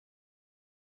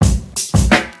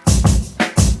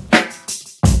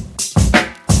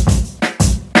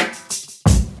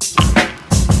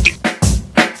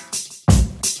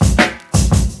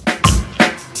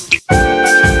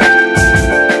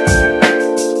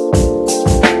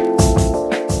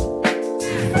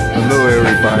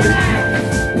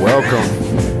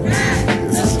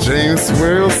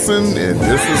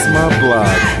This is my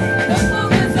block.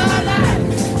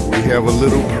 We have a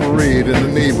little parade in the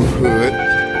neighborhood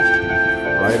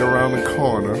right around the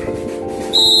corner from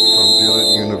Dillard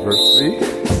University.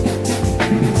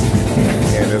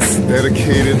 And it's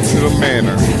dedicated to the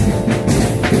Manor.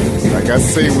 Like I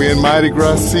say, we're in Mardi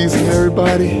Gras season,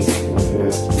 everybody.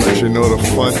 But you know the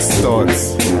fun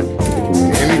starts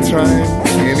anytime,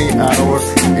 any hour,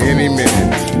 any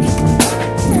minute.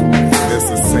 This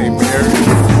is St. Mary's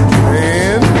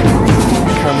and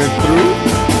coming through.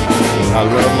 I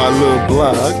love my little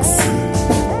blogs.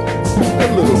 A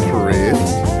little parade,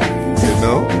 you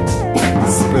know.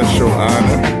 Special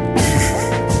honor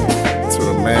to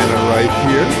the Manor right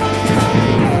here.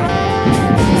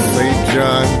 St.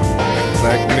 John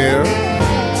Black Mare.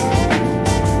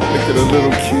 Look at a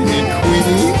little king and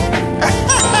queenie.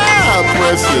 God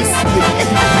precious.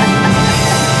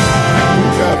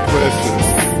 God precious.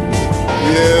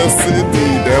 Yes,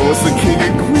 indeed. That was the king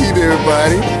and queen,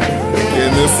 everybody.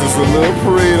 Again, this is a little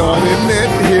parade on in that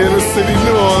here in the city of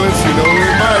New Orleans. You know,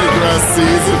 we're in Mardi Gras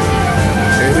season.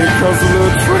 And here comes a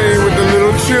little train with the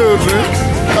little children.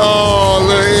 Oh,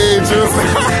 the angels.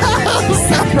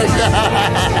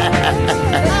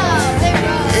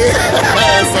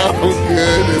 It's all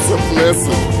good. It's a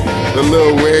blessing. The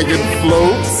little wagon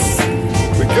floats.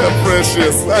 Look how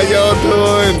precious. How y'all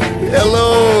doing?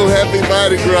 Hello. Happy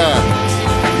Mardi Gras.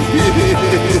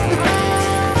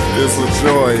 It's a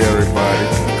joy, everybody.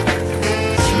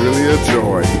 It's really a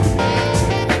joy.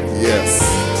 Yes.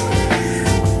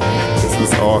 This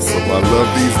is awesome. I love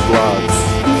these vlogs.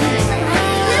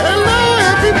 Hello.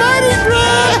 Happy Mardi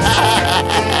Gras.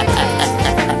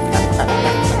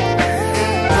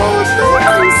 Oh, thank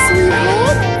you,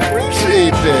 sweetheart.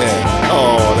 Appreciate that.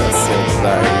 Oh, that's so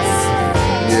nice.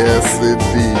 Yes,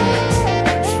 indeed.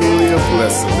 Truly a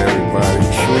blessing, everybody.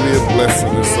 Truly a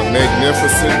blessing. It's a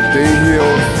magnificent day here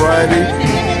on Friday,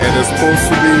 and it's supposed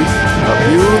to be a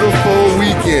beautiful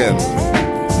weekend.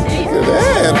 Look at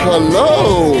that.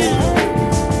 Hello.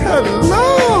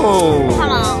 Hello.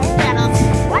 Hello.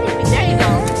 There you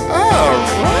go. All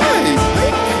right.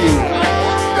 Thank you.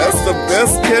 That's the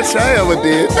best catch I ever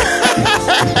did.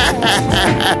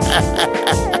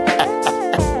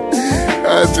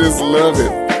 I just love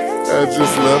it. I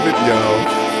just love it,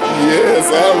 y'all. Yes,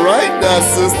 all right now,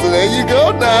 sister. There you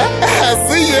go now. I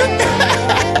see you.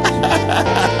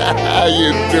 How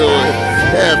you doing?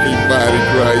 Happy Mardi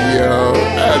Gras, y'all.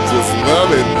 I just love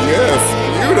it. Yes,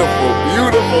 beautiful,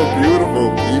 beautiful, beautiful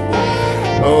people.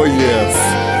 Oh, yes.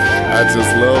 I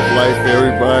just love life,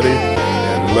 everybody.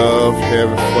 Love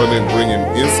having fun and bringing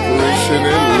inspiration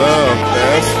and love.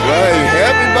 That's right.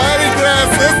 Happy Mardi Gras,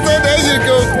 sister. There you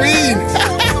go, queen.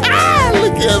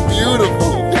 Look how beautiful.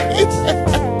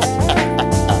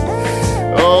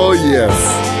 Oh, yes.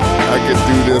 I could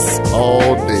do this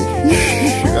all day.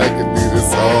 I could do this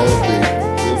all day.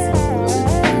 This is really,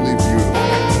 really beautiful.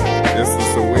 This is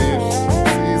the way it's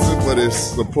season, but it's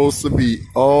supposed to be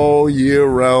all year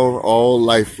round, all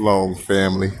lifelong,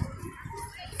 family.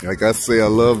 Like I say, I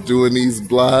love doing these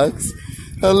vlogs.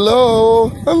 Hello.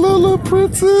 Hello, little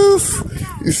princess.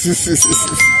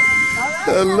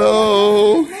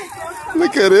 Hello.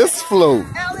 Look at this float.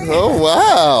 Oh,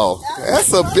 wow.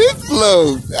 That's a big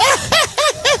float.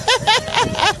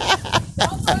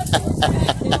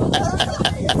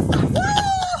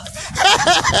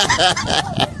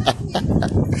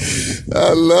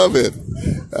 I love it.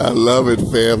 I love it,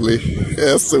 family.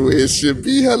 That's the way it should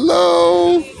be.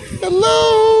 Hello.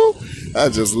 Hello. I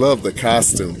just love the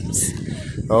costumes.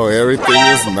 Oh, everything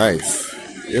is nice.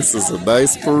 This is a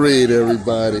nice parade,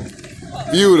 everybody.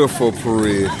 Beautiful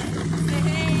parade.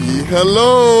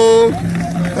 Hello.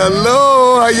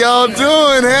 Hello. How y'all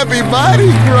doing? Happy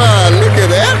Mardi Gras. Look at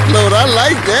that float. I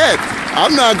like that.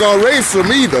 I'm not going to race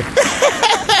them either.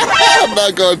 I'm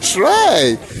not going to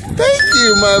try. Thank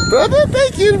you, my brother.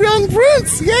 Thank you, young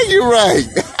prince. Yeah, you're right.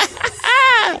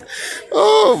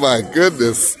 Oh, my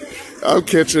goodness. I'm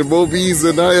catching more bees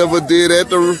than I ever did at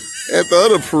the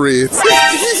other parades.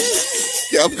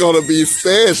 I'm gonna be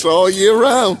stashed all year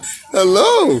round.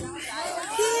 Hello.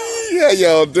 How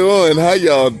y'all doing? How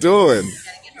y'all doing?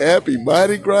 Happy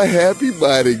Mardi Gras, happy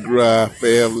Mardi Gras,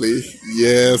 family.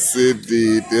 Yes,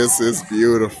 indeed. This is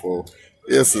beautiful.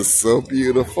 This is so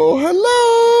beautiful.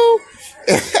 Hello.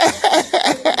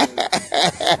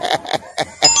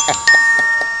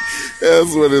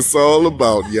 That's what it's all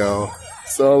about, y'all.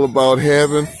 It's all about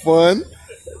having fun.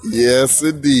 Yes,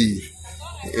 indeed.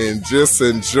 And just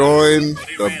enjoying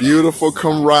the beautiful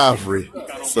camaraderie.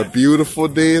 It's a beautiful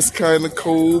day. It's kind of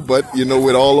cold, but, you know,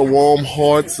 with all the warm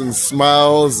hearts and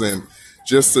smiles and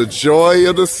just the joy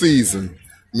of the season.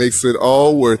 makes it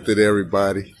all worth it,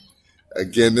 everybody.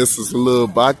 Again, this is a little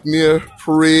Berchmans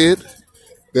parade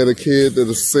dedicated to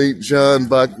the St. John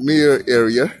Berchmans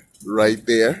area right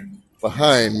there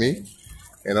behind me.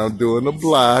 And I'm doing a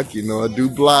blog. You know, I do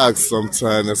blogs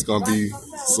sometime. That's going to be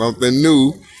something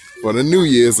new for the New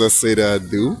Year's, I say that I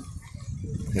do.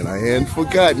 And I hadn't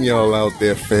forgotten y'all out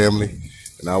there, family.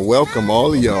 And I welcome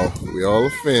all of y'all. We all a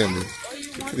family.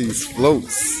 Look at these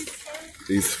floats.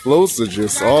 These floats are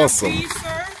just awesome.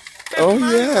 Oh,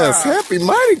 yes. Happy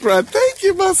Mardi Gras. Thank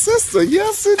you, my sister.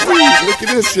 Yes, indeed. Look at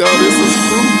this, y'all. This is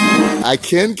fruit I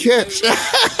can catch.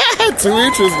 2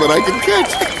 inches, but I can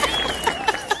catch.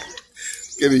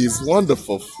 Look at these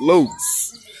wonderful floats.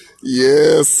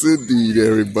 Yes, indeed,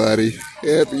 everybody.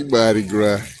 Happy Mardi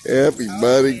Gras. Happy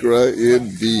Mardi Gras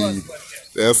indeed.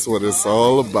 That's what it's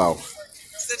all about.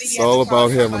 It's all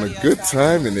about having a good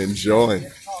time and enjoying.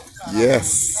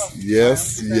 Yes,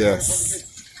 yes, yes.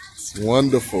 It's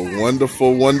wonderful,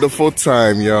 wonderful, wonderful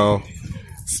time, y'all.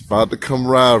 It's about the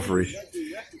camaraderie.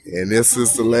 And this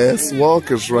is the last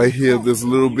walkers right here, this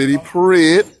little bitty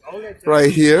parade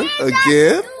right here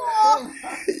again.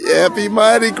 Happy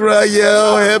Mardi Gras,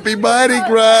 yo. Happy Mardi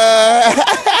Gras.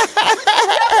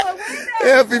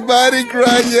 Happy Mardi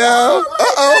Gras, yo.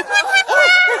 Uh-oh.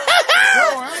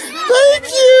 Thank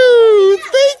you.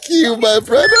 Thank you, my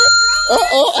brother.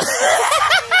 Uh-oh.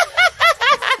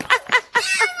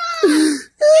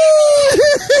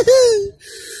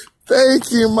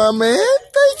 Thank you, my man.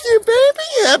 Thank you, baby.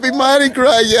 Happy Mardi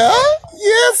Gras, y'all.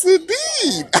 Yes,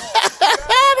 indeed.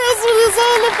 That's what it's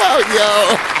all about,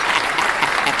 y'all.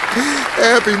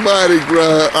 Happy Mardi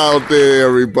Gras out there,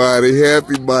 everybody.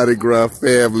 Happy Mardi Gras,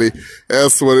 family.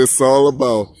 That's what it's all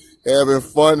about. Having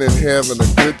fun and having a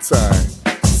good time.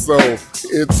 So,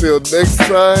 until next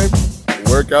time,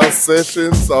 workout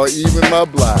sessions or even my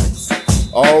blogs.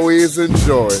 Always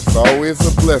enjoy. It's always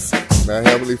a blessing. Now,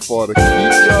 Heavenly Father, keep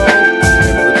y'all